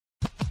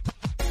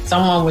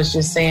Someone was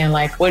just saying,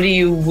 like, what do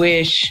you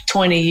wish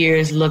 20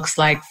 years looks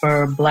like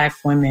for Black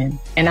women?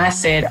 And I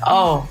said,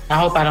 I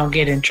hope I don't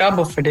get in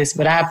trouble for this,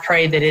 but I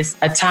pray that it's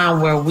a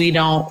time where we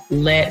don't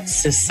let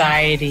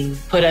society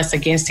put us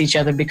against each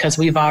other because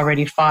we've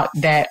already fought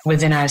that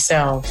within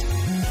ourselves.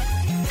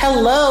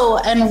 Hello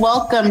and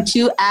welcome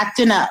to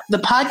Acting Up, the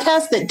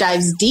podcast that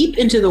dives deep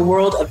into the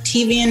world of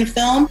TV and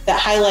film that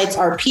highlights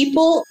our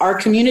people, our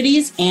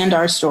communities, and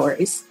our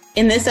stories.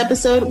 In this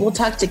episode, we'll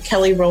talk to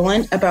Kelly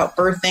Rowland about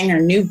birthing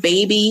her new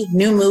baby,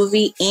 new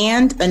movie,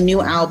 and a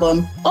new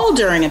album, all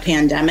during a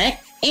pandemic.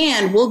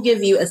 And we'll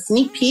give you a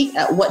sneak peek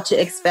at what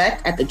to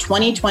expect at the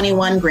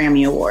 2021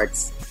 Grammy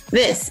Awards.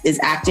 This is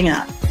Acting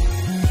Up.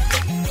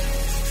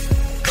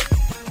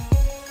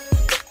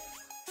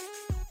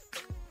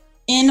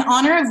 In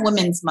honor of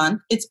Women's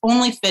Month, it's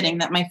only fitting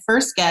that my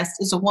first guest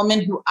is a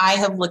woman who I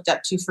have looked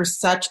up to for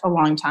such a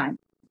long time.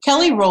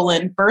 Kelly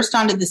Rowland burst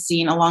onto the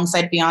scene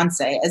alongside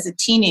Beyoncé as a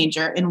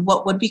teenager in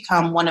what would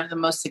become one of the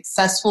most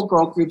successful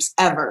girl groups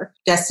ever,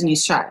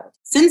 Destiny's Child.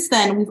 Since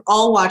then, we've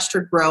all watched her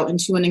grow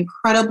into an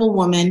incredible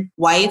woman,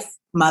 wife,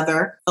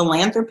 mother,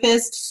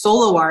 philanthropist,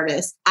 solo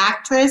artist,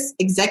 actress,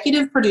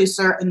 executive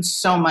producer, and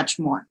so much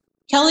more.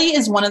 Kelly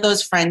is one of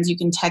those friends you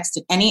can text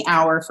at any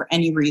hour for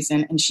any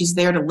reason, and she's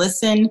there to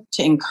listen,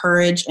 to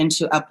encourage, and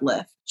to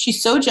uplift.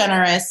 She's so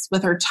generous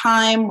with her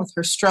time, with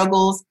her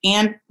struggles,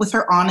 and with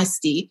her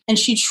honesty, and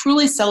she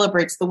truly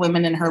celebrates the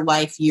women in her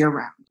life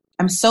year-round.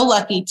 I'm so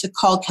lucky to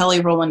call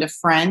Kelly Rowland a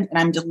friend, and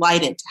I'm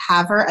delighted to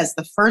have her as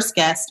the first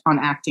guest on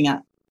Acting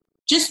Up.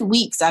 Just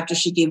weeks after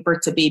she gave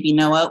birth to baby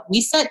Noah, we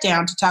sat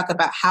down to talk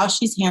about how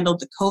she's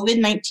handled the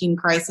COVID-19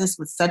 crisis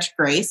with such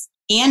grace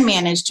and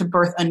managed to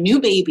birth a new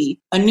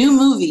baby, a new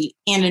movie,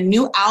 and a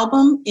new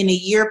album in a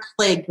year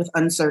plagued with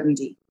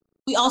uncertainty.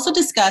 We also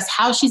discuss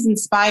how she's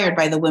inspired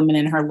by the women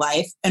in her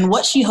life and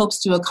what she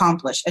hopes to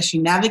accomplish as she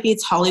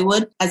navigates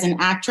Hollywood as an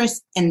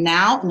actress and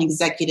now an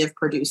executive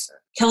producer.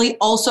 Kelly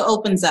also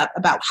opens up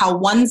about how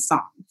one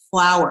song,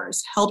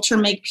 Flowers, helped her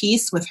make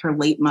peace with her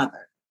late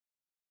mother.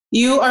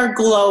 You are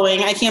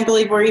glowing. I can't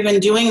believe we're even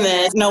doing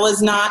this.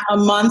 Noah's not a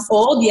month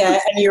old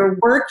yet, and you're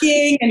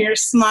working and you're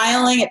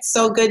smiling. It's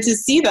so good to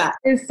see that.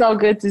 It's so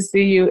good to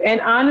see you. And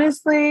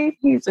honestly,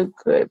 he's a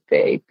good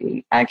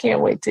baby. I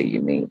can't wait till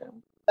you meet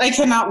him. I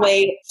cannot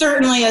wait.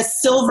 Certainly a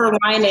silver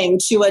lining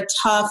to a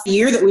tough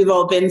year that we've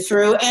all been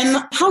through.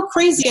 And how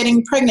crazy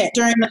getting pregnant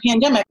during the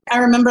pandemic. I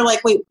remember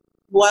wait,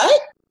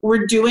 what?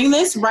 We're doing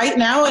this right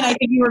now? And I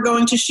think you were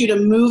going to shoot a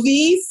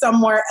movie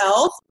somewhere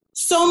else.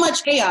 So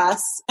much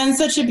chaos and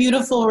such a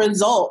beautiful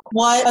result.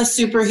 What a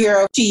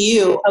superhero to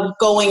you of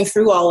going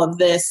through all of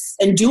this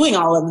and doing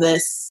all of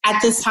this at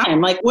this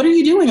time. What are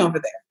you doing over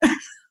there?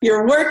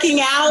 You're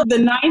working out the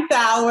 9th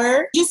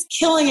hour, just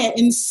killing it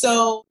in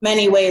so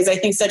many ways. I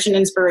think such an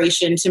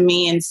inspiration to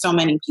me and so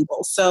many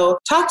people. So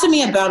talk to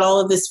me about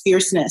all of this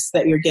fierceness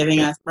that you're giving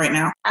us right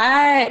now.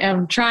 I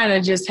am trying to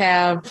just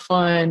have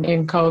fun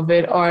in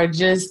COVID or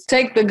just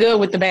take the good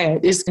with the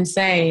bad. It's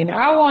insane.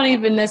 I won't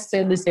even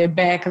necessarily say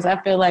bad because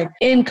I feel like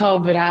in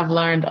COVID, I've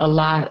learned a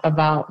lot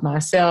about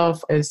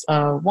myself as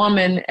a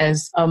woman,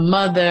 as a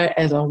mother,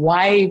 as a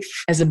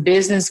wife, as a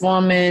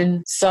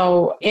businesswoman.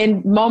 So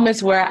in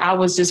moments where I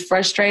was just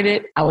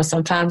frustrated, I would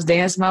sometimes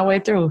dance my way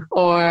through.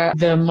 Or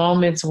the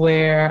moments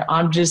where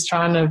I'm just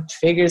trying to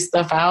figure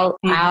stuff out,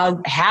 I'll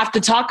have to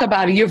talk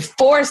about it. You're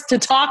forced to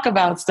talk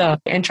about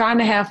stuff and trying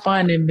to have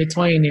fun in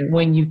between it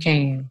when you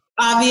can.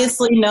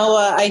 Obviously,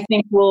 Noah, I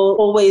think will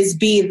always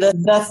be the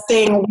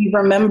thing we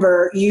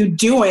remember you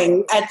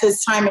doing at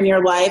this time in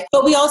your life.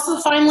 But we also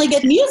finally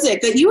get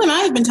music that you and I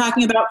have been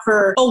talking about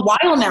for a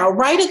while now,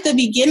 right at the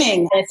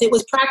beginning. It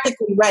was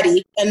practically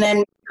ready and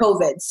then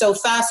COVID. So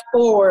fast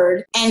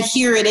forward and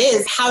here it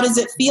is. How does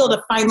it feel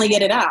to finally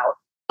get it out?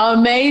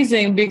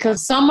 Amazing,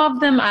 because some of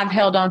them I've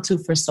held on to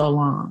for so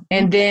long.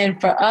 And then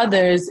for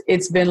others,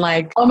 it's been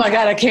like, oh my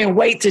God, I can't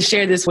wait to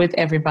share this with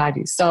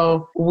everybody.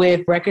 So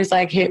with records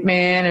like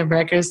Hitman and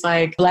records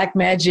like Black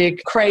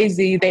Magic,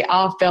 Crazy, they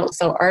all felt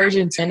so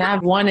urgent and I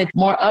wanted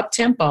more up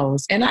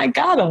tempos and I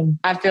got them.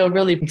 I feel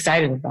really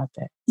excited about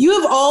that. You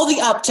have all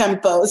the up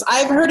tempos.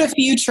 I've heard a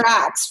few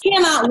tracks.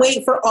 Cannot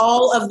wait for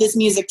all of this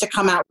music to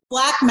come out.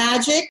 Black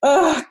Magic,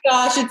 oh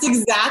gosh, it's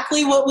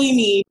exactly what we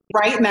need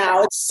right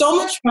now. It's so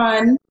much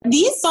fun.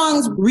 These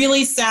songs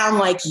really sound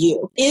like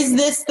you. Is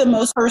this the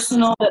most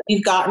personal that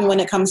you've gotten when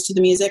it comes to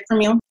the music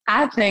from you?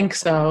 I think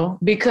so,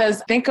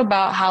 because think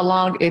about how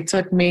long it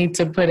took me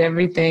to put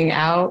everything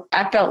out.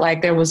 I felt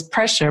like there was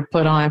pressure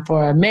put on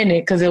for a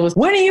minute because it was,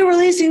 when are you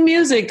releasing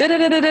music? Da, da,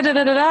 da, da, da,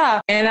 da, da,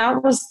 da. And I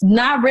was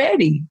not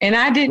ready. And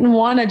I didn't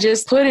want to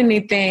just put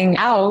anything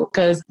out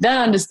because I don't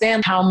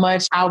understand how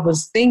much I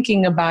was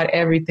thinking about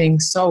everything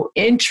so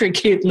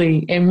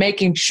intricately and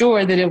making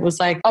sure that it was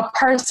like a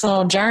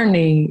personal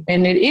journey.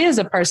 And it is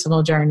a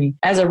personal journey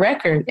as a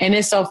record. And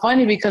it's so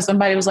funny because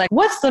somebody was like,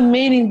 what's the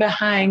meaning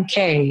behind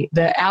K,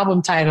 the album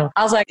album title.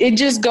 I was like, it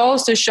just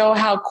goes to show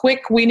how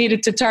quick we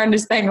needed to turn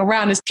this thing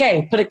around. It's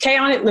K. Put a K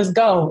on it. Let's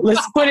go.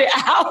 Let's put it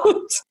out.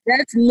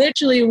 That's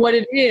literally what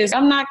it is.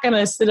 I'm not going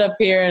to sit up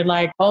here and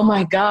like, oh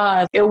my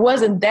God. It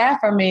wasn't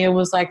that for me. It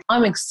was like,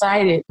 I'm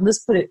excited. Let's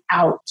put it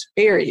out,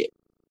 period.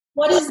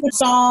 What is the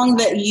song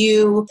that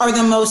you are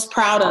the most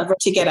proud of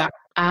to get out?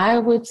 I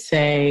would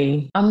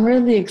say I'm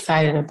really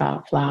excited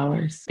about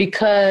Flowers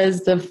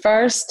because the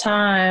first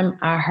time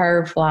I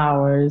heard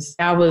Flowers,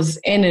 I was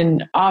in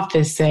an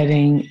office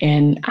setting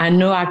and I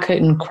knew I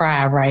couldn't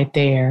cry right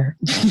there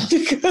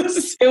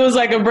because it was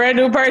like a brand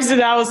new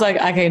person. I was like,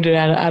 I can't do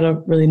that. I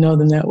don't really know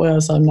them that well,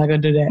 so I'm not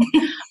going to do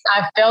that.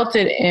 I felt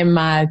it in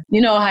my,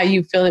 you know how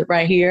you feel it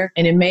right here?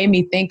 And it made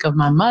me think of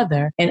my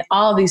mother and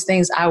all these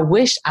things I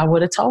wish I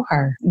would have told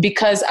her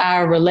because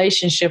our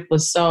relationship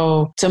was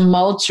so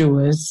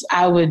tumultuous.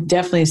 I would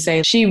definitely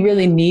say she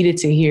really needed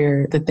to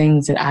hear the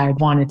things that I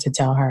wanted to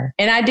tell her.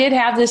 And I did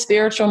have this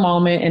spiritual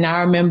moment. And I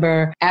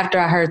remember after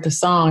I heard the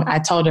song, I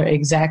told her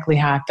exactly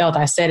how I felt.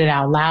 I said it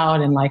out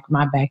loud in like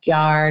my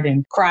backyard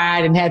and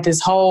cried and had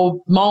this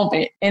whole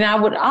moment. And I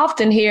would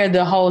often hear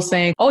the whole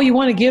saying, oh, you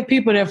want to give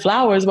people their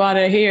flowers while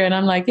they're here. And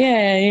I'm like,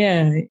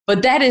 yeah.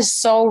 But that is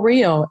so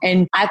real.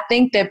 And I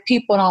think that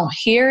people don't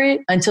hear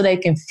it until they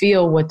can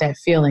feel what that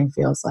feeling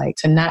feels like,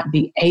 to not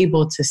be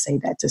able to say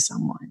that to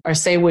someone or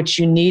say what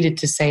you needed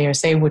to say or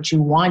say what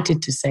you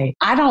wanted to say.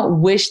 I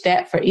don't wish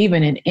that for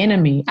even an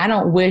enemy. I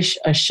don't wish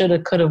a shoulda,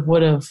 coulda,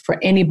 woulda for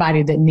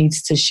anybody that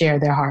needs to share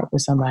their heart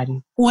with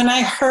somebody. When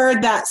I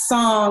heard that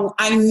song,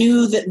 I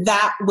knew that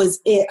that was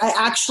it. I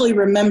actually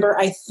remember,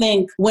 I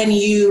think, when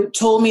you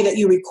told me that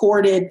you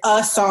recorded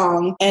a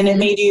song and it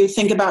made you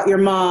think about your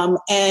mom.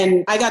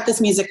 And I got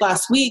this music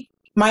last week.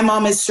 My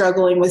mom is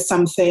struggling with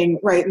something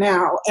right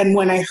now. And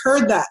when I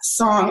heard that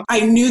song, I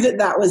knew that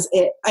that was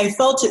it. I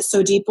felt it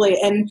so deeply.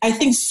 And I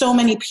think so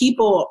many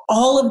people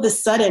all of the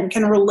sudden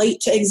can relate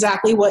to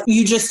exactly what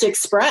you just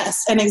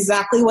expressed and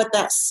exactly what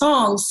that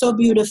song so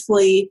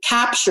beautifully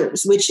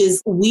captures, which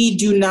is we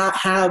do not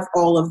have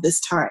all of this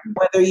time.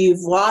 Whether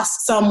you've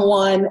lost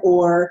someone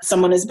or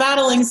someone is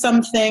battling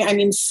something. I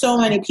mean, so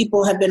many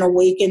people have been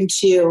awakened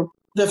to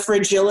the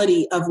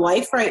fragility of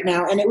life right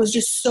now. And it was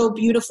just so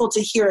beautiful to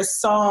hear a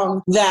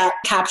song that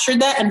captured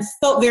that and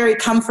felt very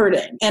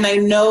comforting. And I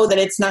know that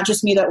it's not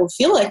just me that will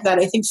feel like that.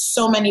 I think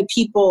so many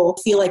people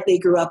feel like they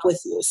grew up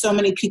with you. So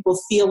many people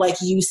feel like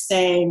you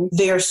sang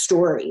their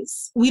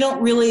stories. We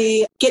don't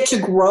really get to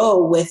grow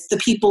with the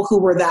people who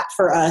were that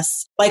for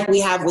us like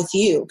we have with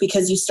you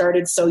because you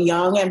started so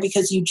young and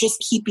because you just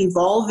keep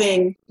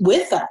evolving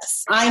with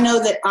us. I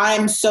know that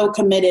I'm so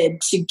committed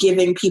to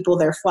giving people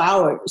their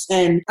flowers,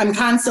 and I'm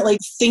constantly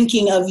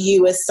thinking of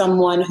you as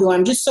someone who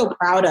I'm just so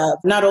proud of,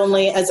 not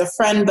only as a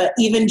friend, but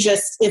even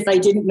just if I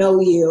didn't know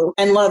you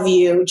and love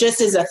you,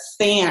 just as a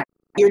fan.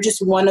 You're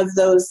just one of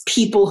those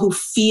people who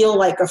feel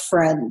like a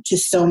friend to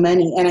so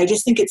many. And I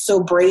just think it's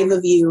so brave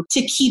of you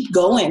to keep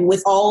going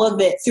with all of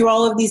it through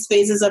all of these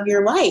phases of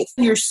your life.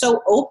 You're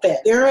so open.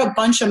 There are a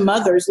bunch of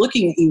mothers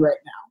looking at you right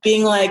now,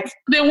 being like,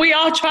 then we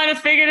all trying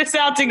to figure this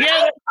out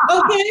together.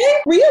 Okay,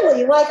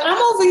 really? Like, I'm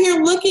over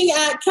here looking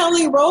at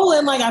Kelly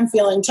Rowland like I'm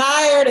feeling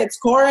tired. It's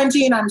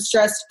quarantine. I'm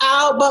stressed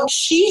out. But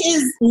she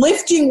is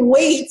lifting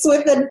weights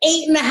with an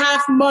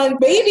 8.5-month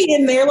baby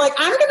in there. Like,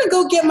 I'm going to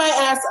go get my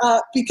ass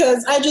up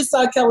because I just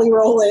saw Kelly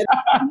Rowland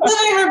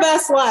living her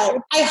best life.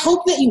 I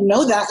hope that you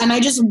know that. And I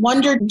just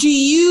wonder, do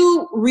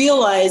you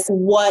realize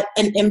what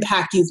an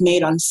impact you've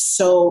made on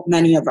so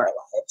many of our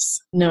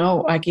lives?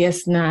 No, I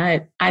guess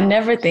not. I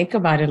never think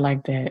about it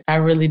like that. I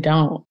really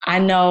don't. I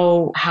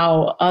know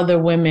how other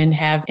women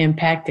have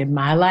impacted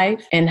my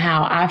life and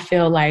how I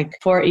feel like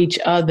for each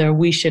other,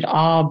 we should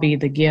all be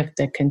the gift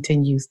that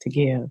continues to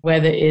give,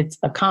 whether it's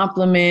a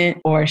compliment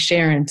or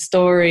sharing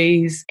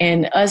stories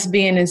and us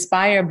being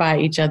inspired by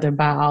each other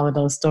by all of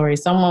those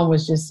stories. Someone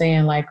was just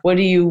saying, like, what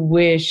do you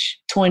wish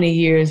 20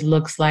 years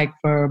looks like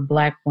for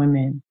Black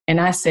women? And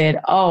I said,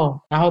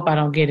 oh, I hope I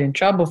don't get in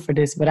trouble for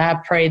this, but I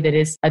pray that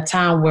it's a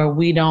time where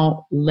we don't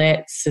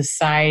let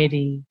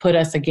society put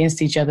us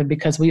against each other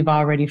because we've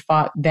already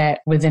fought that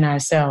within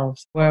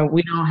ourselves, where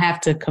we don't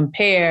have to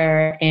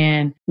compare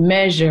and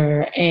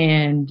measure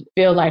and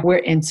feel like we're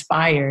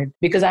inspired.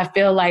 Because I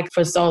feel like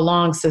for so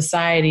long,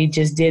 society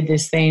just did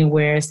this thing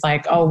where it's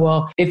like, oh,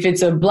 well, if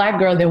it's a Black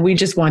girl, then we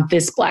just want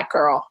this Black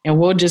girl and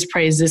we'll just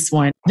praise this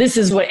one. This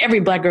is what every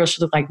Black girl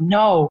should look like.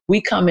 No,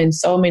 we come in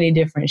so many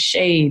different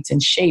shades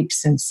and shapes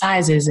and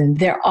sizes, and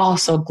they're all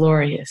so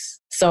glorious.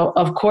 So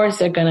of course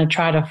they're going to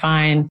try to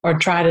find or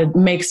try to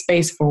make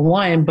space for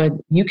one, but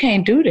you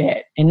can't do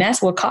that. And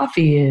that's what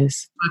coffee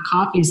is.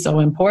 Coffee is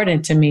so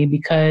important to me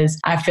because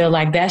I feel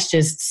like that's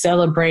just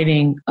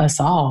celebrating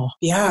us all.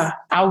 Yeah.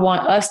 I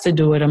want us to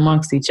do it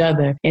amongst each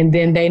other. And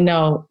then they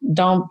know,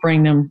 don't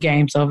bring them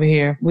games over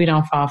here. We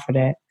don't fall for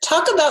that.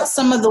 Talk about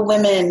some of the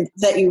women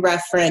that you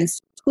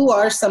referenced. Who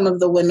are some of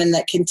the women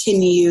that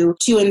continue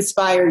to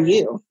inspire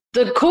you?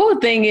 The cool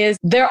thing is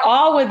they're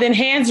all within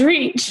hand's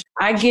reach.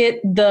 I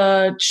get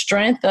the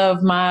strength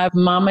of my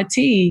Mama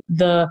T,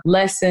 the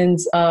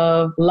lessons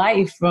of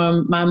life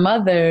from my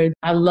mother.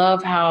 I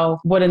love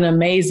what an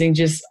amazing,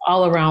 just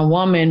all around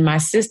woman my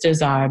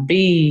sisters are.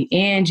 B,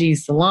 Angie,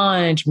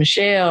 Solange,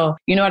 Michelle.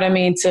 You know what I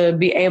mean? To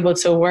be able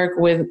to work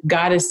with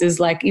goddesses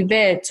like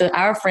Yvette, to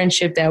our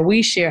friendship that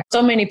we share.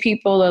 So many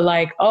people are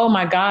like, oh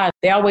my God,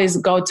 they always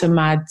go to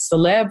my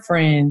celeb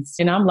friends.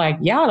 And I'm like,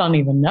 y'all don't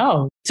even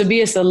know. To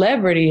be a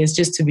celebrity is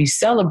just to be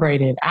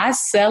celebrated. I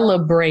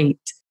celebrate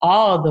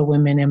all the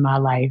women in my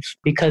life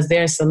because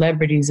they're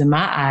celebrities in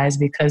my eyes,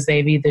 because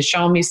they've either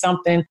shown me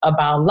something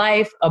about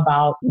life,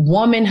 about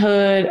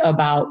womanhood,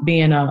 about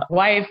being a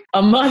wife,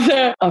 a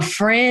mother, a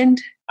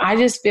friend. I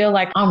just feel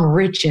like I'm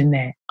rich in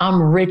that.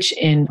 I'm rich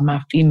in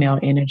my female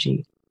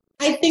energy.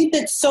 I think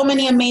that so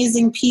many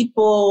amazing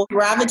people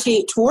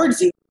gravitate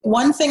towards you.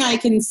 One thing I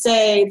can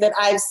say that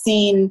I've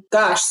seen,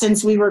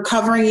 since we were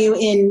covering you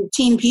in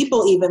Teen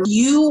People even,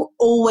 you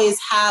always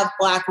have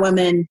Black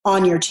women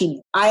on your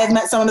team. I have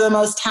met some of the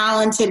most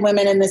talented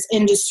women in this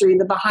industry,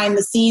 the behind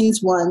the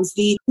scenes ones,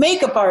 the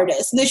makeup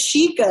artists, the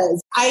Shikas.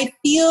 I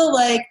feel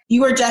like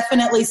you are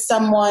definitely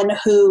someone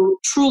who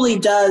truly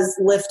does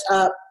lift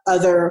up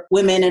other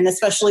women, and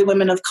especially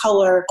women of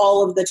color,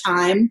 all of the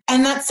time.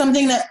 And that's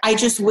something that I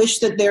just wish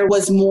that there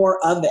was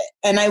more of it.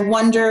 And I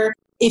wonder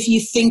if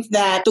you think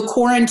that the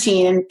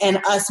quarantine and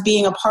us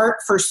being apart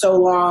for so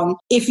long,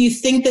 if you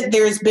think that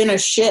there's been a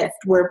shift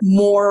where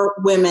more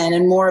women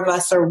and more of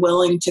us are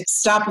willing to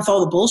stop with all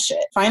the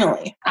bullshit,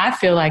 finally. I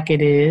feel like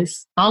it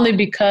is. Only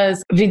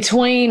because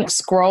between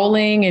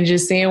scrolling and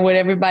just seeing what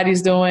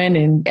everybody's doing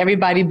and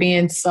everybody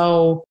being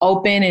so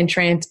open and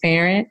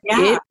transparent,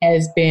 It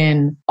has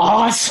been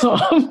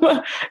awesome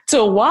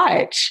to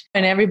watch.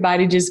 And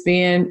everybody just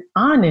being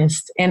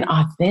honest and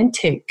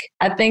authentic.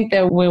 I think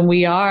that when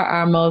we are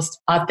our most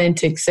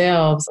authentic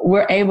selves,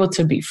 we're able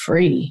to be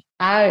free.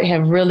 I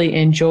have really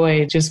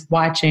enjoyed just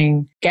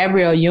watching.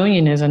 Gabrielle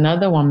Union is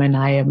another woman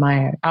I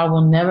admire. I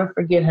will never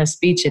forget her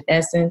speech at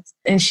Essence.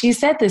 And she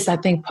said this, I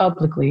think,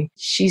 publicly.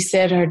 She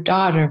said her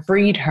daughter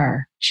freed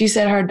her. She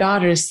said her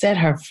daughter set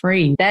her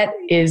free. That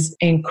is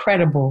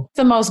incredible. It's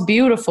the most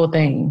beautiful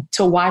thing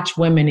to watch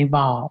women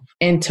evolve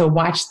and to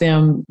watch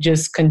them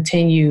just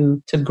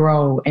continue to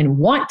grow and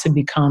want to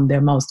become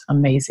their most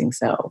amazing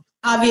self.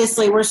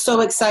 Obviously, we're so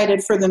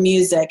excited for the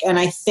music, and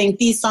I think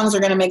these songs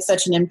are going to make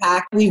such an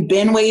impact. We've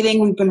been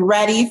waiting. We've been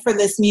ready for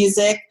this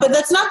music. But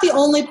that's not the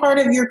only part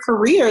of your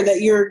career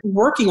that you're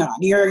working on.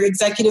 You're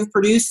executive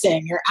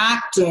producing, you're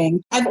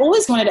acting. I've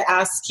always wanted to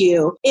ask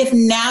you if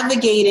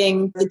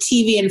navigating the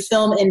TV and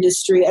film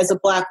industry as a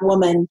Black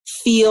woman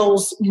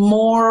feels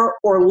more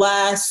or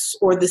less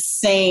or the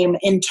same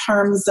in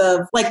terms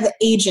of like the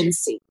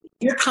agency.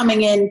 You're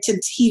coming into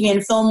TV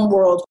and film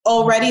world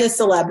already a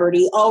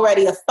celebrity,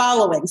 already a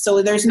following.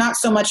 So there's not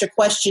so much a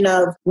question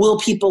of, will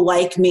people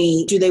like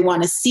me? Do they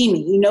want to see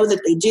me? You know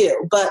that they do.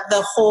 But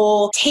the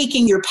whole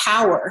taking your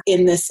power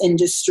in this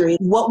industry,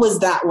 what was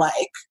that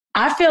like?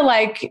 I feel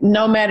like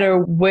no matter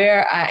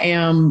where I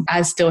am,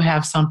 I still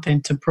have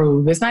something to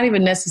prove. It's not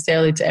even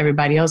necessarily to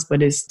everybody else,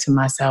 but it's to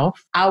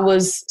myself. I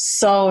was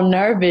so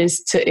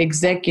nervous to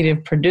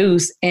executive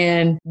produce.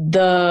 And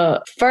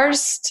the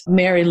first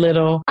Mary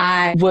Little,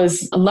 I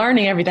was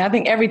learning everything. I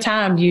think every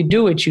time you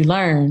do it, you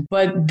learn.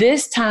 But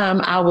this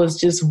time I was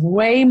just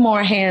way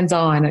more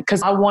hands-on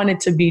because I wanted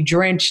to be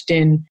drenched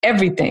in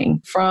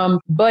everything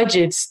from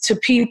budgets to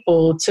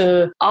people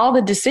to all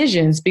the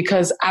decisions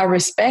because I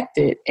respect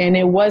it. And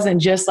it wasn't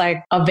just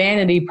like a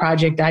vanity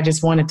project I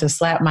just wanted to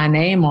slap my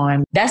name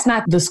on. That's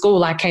not the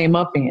school I came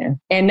up in.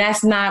 And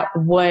that's not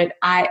what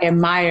I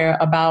admire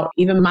about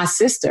even my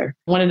sister.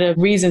 One of the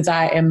reasons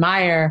I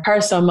admire her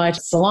so much,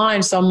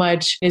 Solange so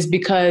much, is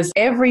because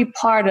every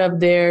part of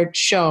their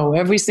show,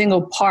 every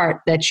single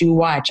part that you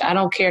watch, I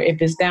don't care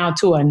if it's down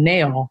to a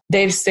nail,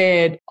 they've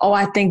said, oh,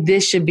 I think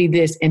this should be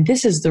this. And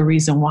this is the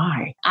reason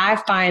why. I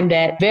find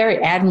that very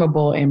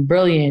admirable and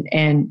brilliant.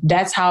 And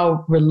that's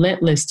how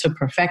relentless to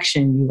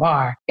perfection you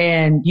are.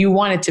 And you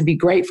want it to be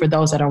great for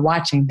those that are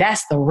watching.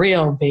 That's the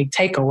real big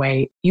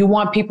takeaway. You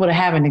want people to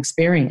have an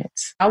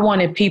experience. I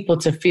wanted people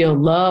to feel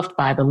loved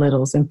by the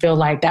Littles and feel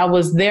like that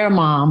was their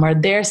mom or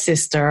their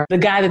sister, the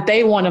guy that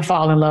they want to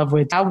fall in love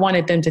with. I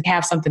wanted them to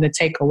have something to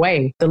take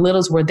away. The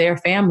Littles were their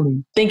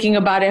family, thinking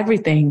about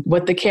everything,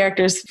 what the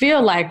characters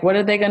feel like, what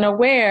are they going to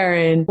wear,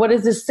 and what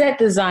does the set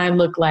design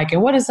look like,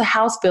 and what does the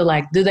house feel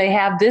like? Do they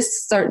have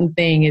this certain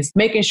thing? Is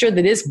making sure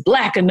that it's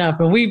Black enough,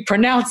 and we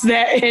pronounce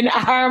that in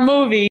our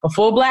movie, a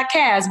full Black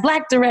cast,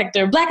 Black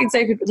director, Black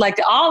executive, like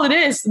all of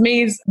this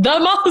means the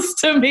most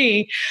to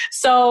me.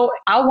 So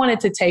I wanted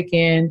to take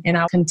in, and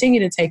I'll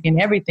continue to take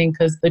in everything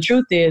because the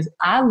truth is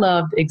I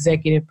loved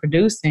executive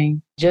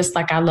producing just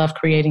like I love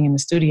creating in the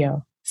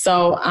studio.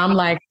 So I'm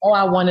like, oh,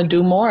 I want to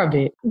do more of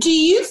it. Do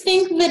you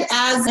think that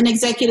as an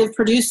executive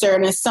producer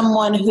and as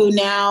someone who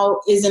now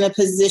is in a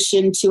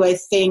position to, I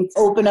think,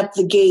 open up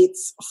the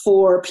gates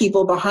for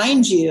people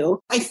behind you,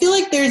 I feel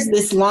like there's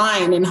this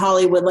line in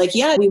Hollywood, like,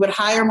 yeah, we would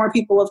hire more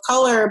people of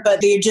color,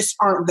 but they just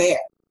aren't there.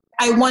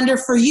 I wonder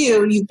for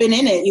you, you've been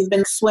in it, you've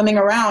been swimming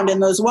around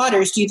in those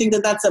waters. Do you think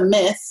that that's a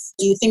myth?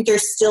 Do you think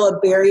there's still a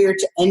barrier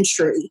to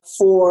entry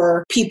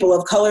for people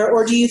of color?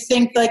 Or do you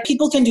think like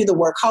people can do the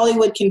work?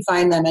 Hollywood can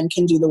find them and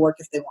can do the work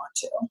if they want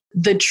to.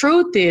 The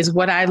truth is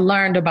what I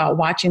learned about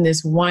watching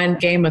this one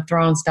Game of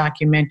Thrones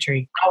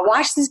documentary. I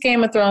watched this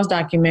Game of Thrones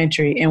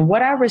documentary, and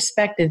what I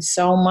respected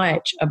so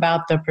much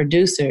about the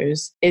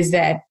producers is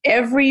that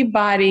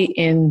everybody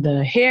in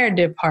the hair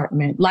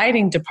department,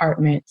 lighting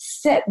department,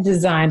 set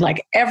design,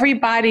 like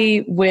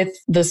everybody with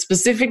the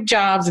specific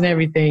jobs and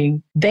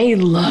everything, they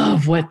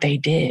love what they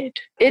did.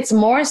 It's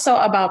more so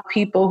about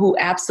people who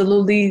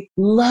absolutely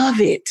love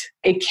it.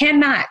 It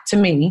cannot, to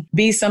me,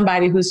 be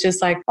somebody who's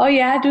just like, oh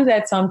yeah, I do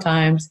that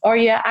sometimes. Or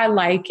yeah, I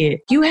like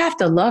it. You have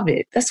to love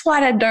it. That's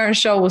why that darn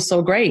show was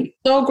so great.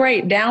 So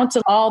great, down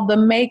to all the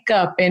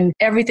makeup and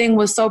everything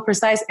was so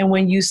precise. And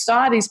when you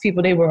saw these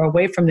people, they were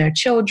away from their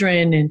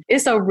children, and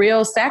it's a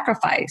real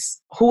sacrifice.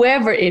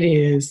 Whoever it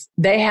is,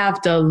 they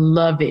have to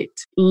love it.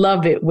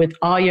 Love it with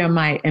all your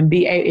might and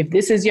if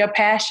this is your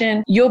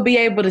passion, you'll be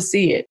able to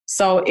see it.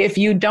 So if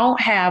you don't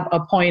have a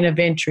point of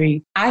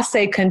entry, I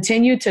say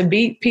continue to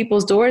beat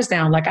people's doors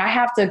down. Like I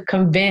have to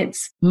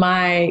convince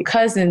my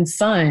cousin's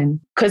son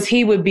because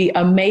he would be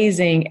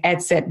amazing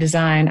at set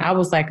design. I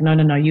was like,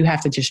 no, you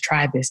have to just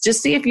try this.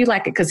 Just see if you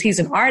like it, because he's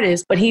an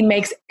artist, but he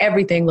makes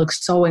everything look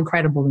so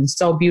incredible and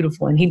so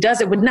beautiful. And he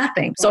does it with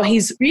nothing. So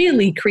he's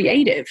really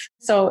creative.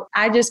 So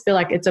I just feel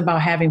like it's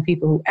about having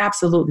people who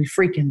absolutely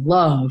freaking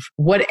love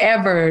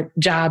whatever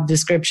job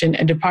description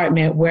and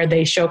department where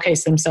they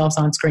showcase themselves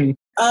on screen.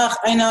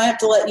 I know I have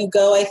to let you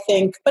go, I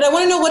think. But I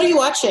want to know, what are you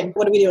watching?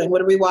 What are we doing?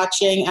 What are we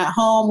watching at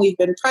home? We've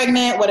been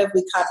pregnant. What have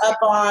we caught up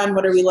on?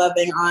 What are we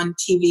loving on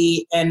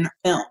TV and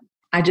film?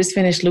 I just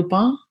finished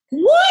Lupin.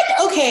 What?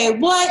 Okay,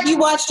 what? You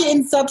watched it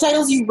in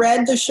subtitles? You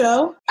read the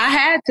show? I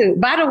had to.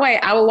 By the way,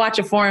 I will watch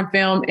a foreign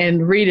film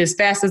and read as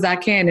fast as I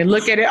can and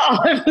look at it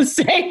all at the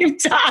same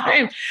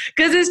time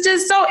because it's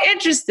just so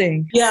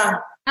interesting. Yeah.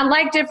 I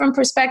like different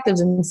perspectives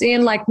and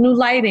seeing like new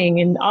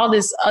lighting and all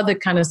this other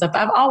kind of stuff.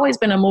 I've always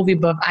been a movie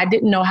buff. I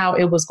didn't know how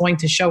it was going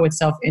to show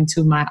itself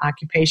into my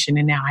occupation,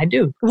 and now I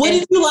do. What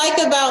did you like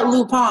about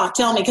Lupin?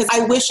 Tell me, because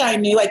I wish I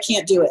knew. I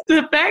can't do it.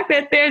 The fact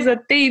that there's a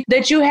thief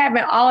that you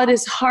having all of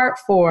this heart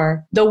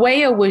for, the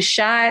way it was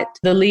shot,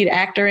 the lead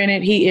actor in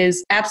it, he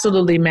is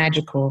absolutely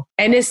magical.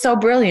 And it's so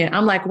brilliant.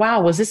 I'm like,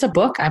 wow, was this a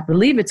book? I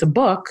believe it's a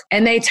book.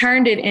 And they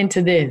turned it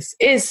into this.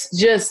 It's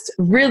just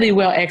really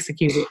well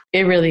executed.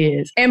 It really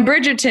is. And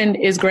Bridgerton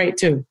is great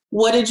too.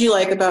 What did you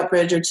like about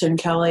Bridgerton,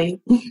 Kelly?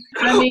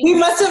 I mean, we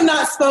must have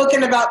not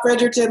spoken about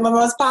Bridgerton, the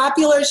most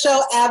popular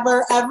show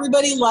ever.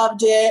 Everybody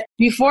loved it.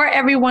 Before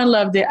everyone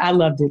loved it, I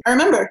loved it. I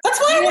remember. That's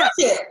why I watched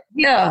it.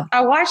 Yeah.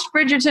 I watched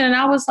Bridgerton and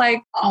I was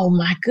like, oh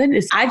my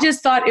goodness. I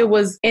just thought it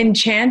was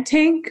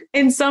enchanting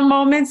in some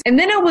moments. And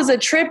then it was a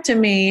trip to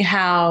me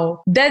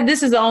how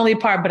this is the only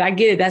part, but I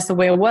get it. That's the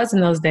way it was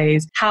in those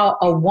days. How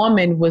a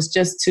woman was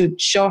just to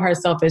show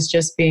herself as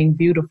just being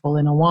beautiful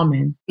in a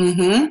woman.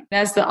 Mm-hmm.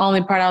 That's the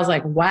only part I was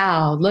like,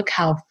 wow, look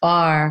how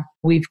far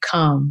we've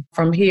come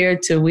from here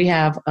to we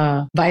have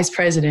a vice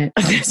president.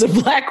 There's a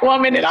black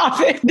woman in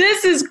office.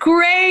 This is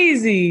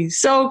crazy.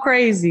 So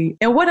crazy.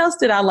 And what else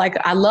did I like?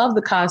 I love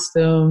the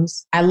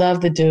costumes. I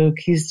love the Duke.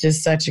 He's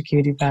just such a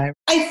cutie pie.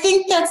 I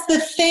think that's the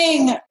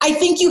thing. I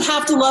think you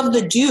have to love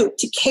the Duke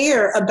to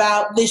care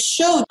about this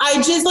show. I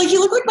just he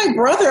looked like my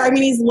brother. I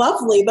mean, he's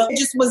lovely, but it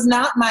just was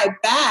not my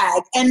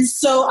bag. And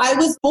so I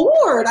was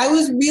bored. I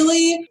was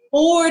really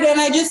bored.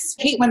 And I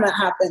just hate when that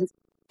happens.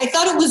 I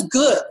thought it was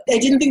good. I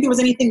didn't think there was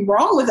anything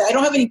wrong with it. I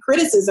don't have any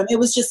criticism. It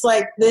was just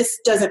like, this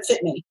doesn't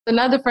fit me.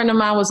 Another friend of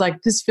mine was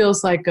like, this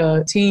feels like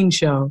a teen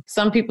show.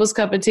 Some people's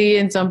cup of tea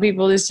and some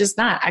people it's just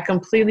not. I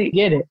completely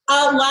get it.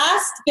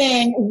 Last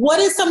thing, what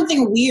is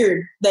something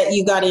weird that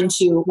you got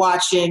into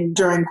watching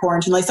during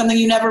quarantine? Like something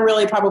you never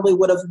really probably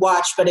would have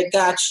watched, but it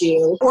got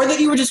you, or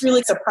that you were just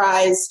really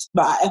surprised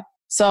by?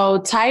 So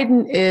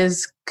Titan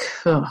is,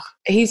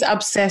 he's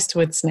obsessed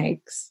with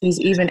snakes. He's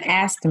even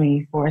asked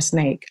me for a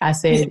snake. I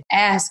said,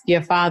 ask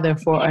your father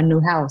for a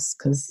new house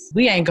because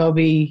we ain't going to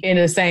be in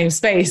the same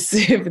space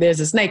if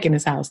there's a snake in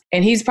his house.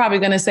 And he's probably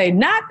going to say,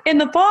 not in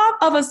the form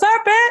of a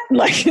serpent,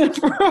 like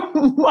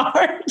from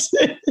March.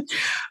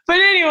 But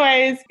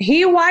anyways,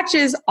 he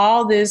watches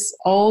all this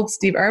old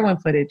Steve Irwin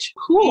footage.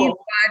 Cool. He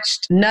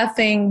watched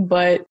nothing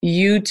but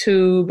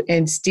YouTube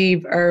and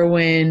Steve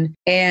Irwin.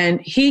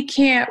 And he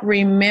can't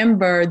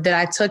remember that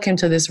I took him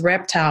to this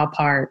reptile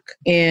park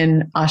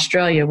in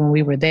Australia when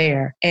we were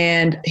there.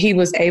 And he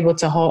was able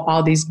to hold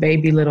all these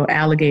baby little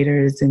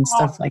alligators and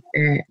stuff like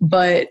that.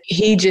 But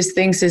he just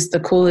thinks it's the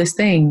coolest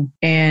thing.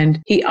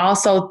 And he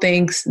also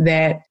thinks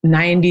that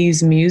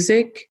 90s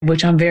music,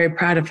 which I'm very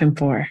proud of him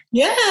for.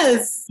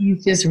 Yes.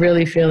 He's just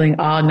really feeling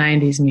all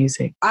 90s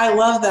music. I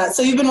love that.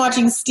 So you've been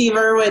watching Steve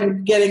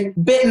Irwin getting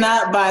bitten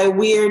up by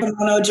weird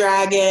mono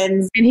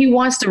dragons. And he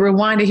wants to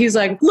rewind it. He's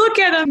like, look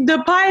at him.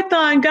 The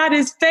python got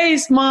his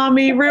face,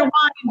 mommy. Rewind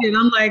it.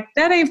 I'm like,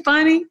 that ain't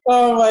funny.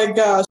 Oh my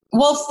gosh.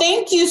 Well,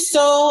 thank you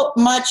so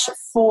much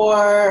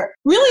for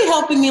really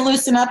helping me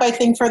loosen up, I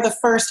think, for the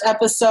first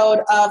episode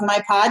of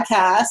my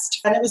podcast.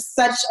 And it was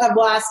such a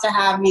blast to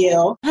have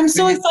you. I'm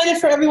so excited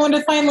for everyone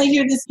to finally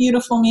hear this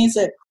beautiful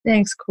music.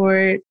 Thanks,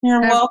 Court.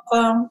 You're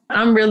welcome.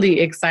 I'm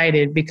really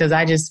excited because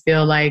I just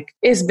feel like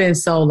it's been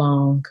so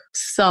long,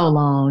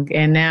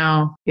 and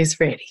now it's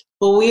ready.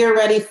 Well, we are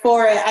ready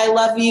for it. I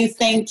love you.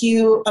 Thank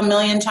you a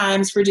million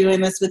times for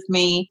doing this with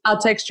me. I'll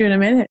text you in a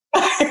minute.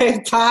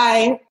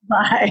 Bye.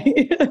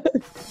 Bye.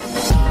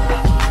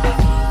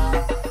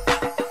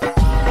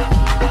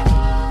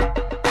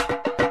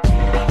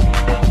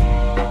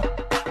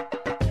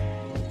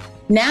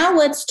 Now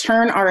let's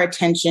turn our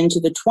attention to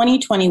the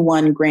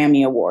 2021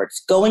 Grammy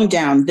Awards, going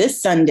down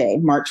this Sunday,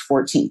 March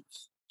 14th.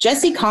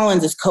 Jesse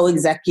Collins is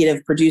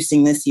co-executive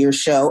producing this year's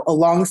show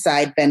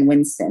alongside Ben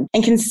Winston.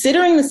 And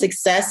considering the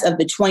success of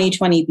the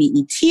 2020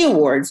 BET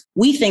Awards,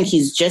 we think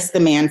he's just the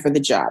man for the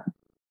job.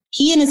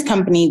 He and his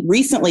company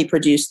recently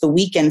produced the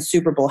Weeknd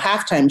Super Bowl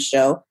halftime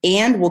show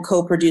and will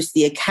co-produce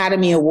the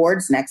Academy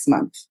Awards next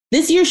month.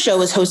 This year's show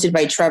is hosted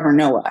by Trevor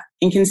Noah,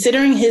 and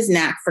considering his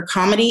knack for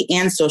comedy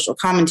and social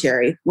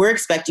commentary, we're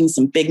expecting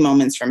some big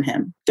moments from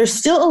him. There's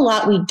still a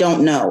lot we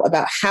don't know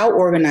about how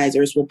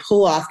organizers will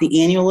pull off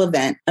the annual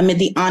event amid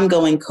the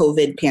ongoing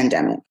COVID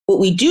pandemic. What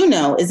we do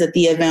know is that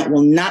the event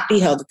will not be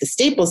held at the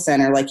Staples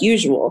Center like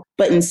usual,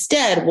 but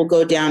instead will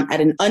go down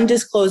at an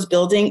undisclosed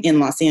building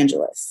in Los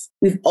Angeles.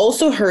 We've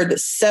also heard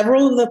that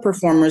several of the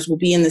performers will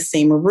be in the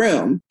same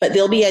room, but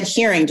they'll be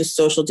adhering to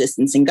social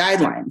distancing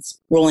guidelines.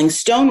 Rolling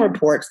Stone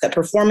reports that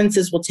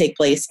performances will take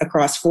place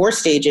across 4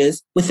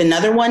 stages, with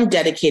another one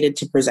dedicated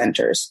to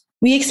presenters.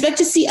 We expect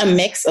to see a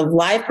mix of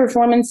live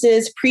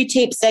performances,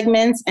 pre-tape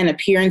segments, and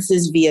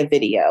appearances via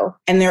video.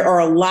 And there are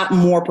a lot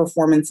more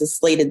performances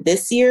slated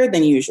this year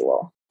than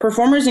usual.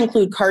 Performers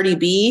include Cardi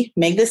B,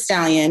 Meg Thee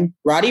Stallion,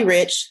 Roddy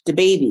Ricch,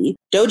 DaBaby,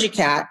 Doja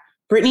Cat,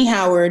 Brittany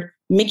Howard,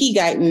 Mickey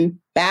Guyton,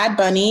 Bad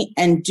Bunny,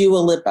 and Dua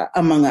Lipa,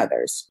 among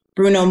others.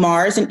 Bruno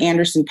Mars and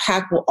Anderson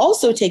 .Paak will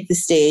also take the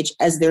stage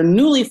as their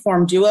newly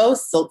formed duo,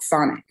 Silk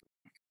Sonic.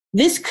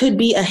 This could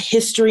be a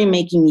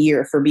history-making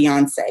year for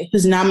Beyonce,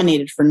 who's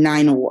nominated for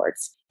 9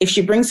 awards. If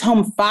she brings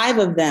home 5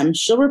 of them,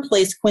 she'll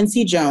replace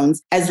Quincy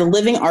Jones as the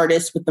living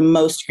artist with the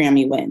most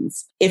Grammy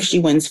wins. If she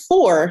wins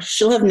 4,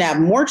 she'll have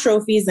nabbed more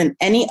trophies than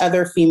any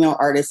other female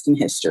artist in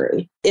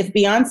history. If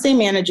Beyonce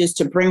manages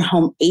to bring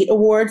home 8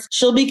 awards,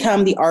 she'll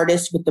become the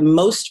artist with the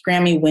most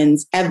Grammy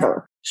wins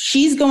ever.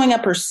 She's going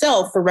up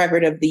herself for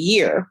Record of the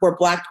Year, where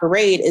Black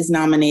Parade is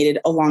nominated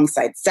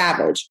alongside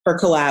Savage, her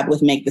collab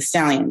with Meg Thee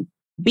Stallion.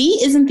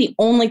 B isn't the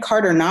only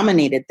Carter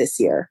nominated this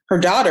year. Her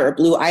daughter,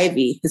 Blue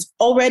Ivy, has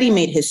already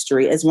made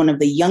history as one of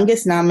the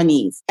youngest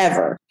nominees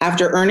ever,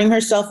 after earning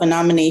herself a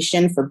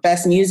nomination for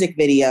Best Music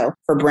Video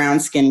for Brown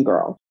Skin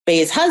Girl.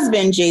 Bey's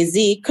husband,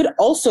 Jay-Z, could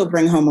also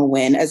bring home a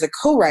win as a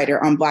co-writer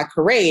on Black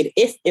Parade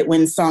if it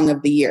wins Song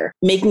of the Year,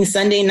 making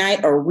Sunday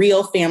night a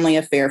real family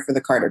affair for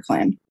the Carter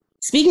clan.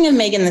 Speaking of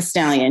Megan Thee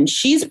Stallion,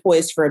 she's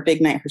poised for a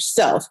big night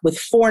herself with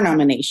 4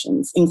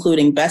 nominations,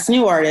 including Best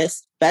New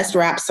Artist, Best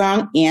Rap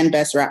Song, and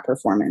Best Rap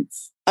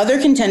Performance. Other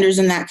contenders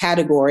in that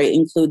category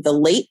include the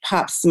late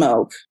Pop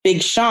Smoke,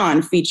 Big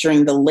Sean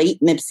featuring the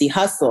late Nipsey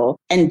Hussle,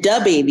 and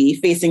DaBaby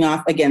facing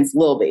off against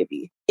Lil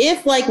Baby.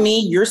 If, like me,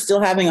 you're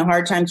still having a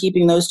hard time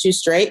keeping those 2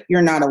 straight,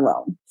 you're not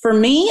alone. For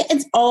me,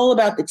 it's all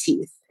about the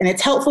teeth, and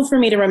it's helpful for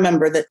me to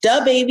remember that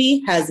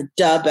DaBaby has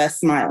the best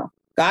smile.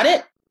 Got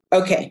it?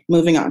 Okay,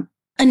 moving on.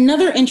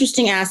 Another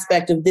interesting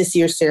aspect of this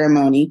year's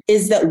ceremony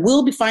is that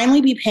we'll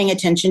finally be paying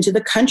attention to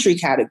the country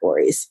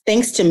categories,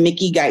 thanks to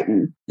Mickey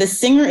Guyton. The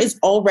singer is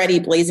already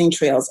blazing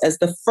trails as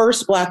the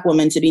first Black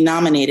woman to be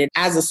nominated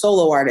as a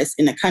solo artist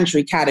in a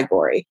country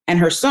category, and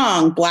her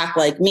song, Black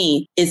Like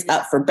Me, is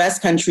up for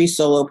Best Country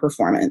Solo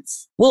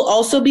Performance. We'll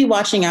also be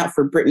watching out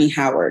for Brittany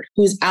Howard,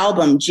 whose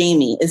album,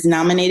 Jamie, is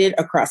nominated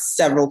across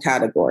several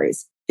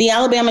categories. The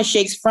Alabama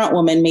Shakes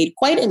frontwoman made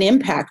quite an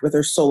impact with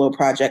her solo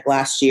project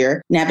last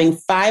year, nabbing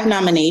 5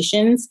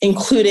 nominations,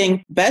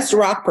 including Best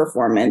Rock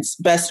Performance,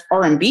 Best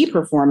R&B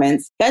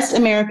Performance, Best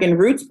American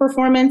Roots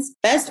Performance,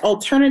 Best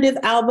Alternative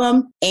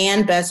Album,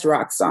 and Best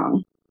Rock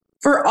Song.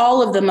 For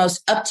all of the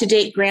most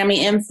up-to-date Grammy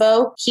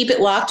info, keep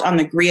it locked on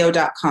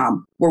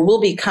thegrio.com, where we'll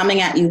be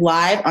coming at you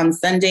live on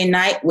Sunday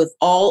night with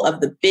all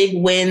of the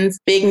big wins,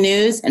 big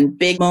news, and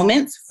big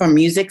moments from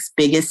music's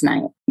biggest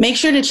night. Make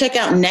sure to check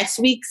out next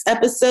week's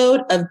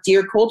episode of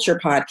Dear Culture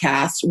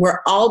Podcast,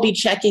 where I'll be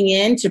checking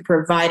in to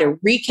provide a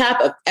recap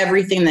of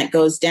everything that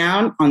goes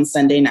down on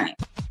Sunday night.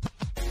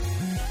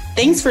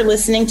 Thanks for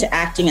listening to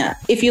Acting Up.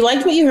 If you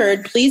liked what you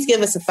heard, please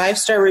give us a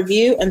 5-star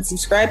review and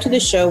subscribe to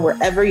the show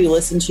wherever you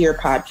listen to your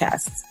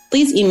podcasts.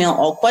 Please email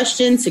all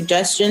questions,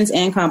 suggestions,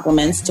 and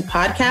compliments to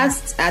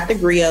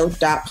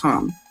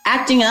podcasts@thegrio.com.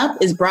 Acting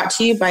Up is brought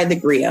to you by The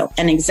Grio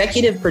and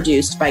executive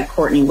produced by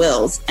Courtney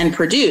Wills and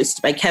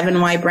produced by Kevin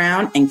Y.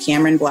 Brown and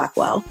Cameron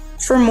Blackwell.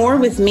 For more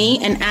with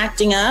me and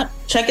Acting Up,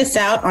 check us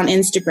out on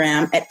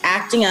Instagram at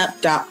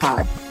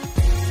actingup.pod.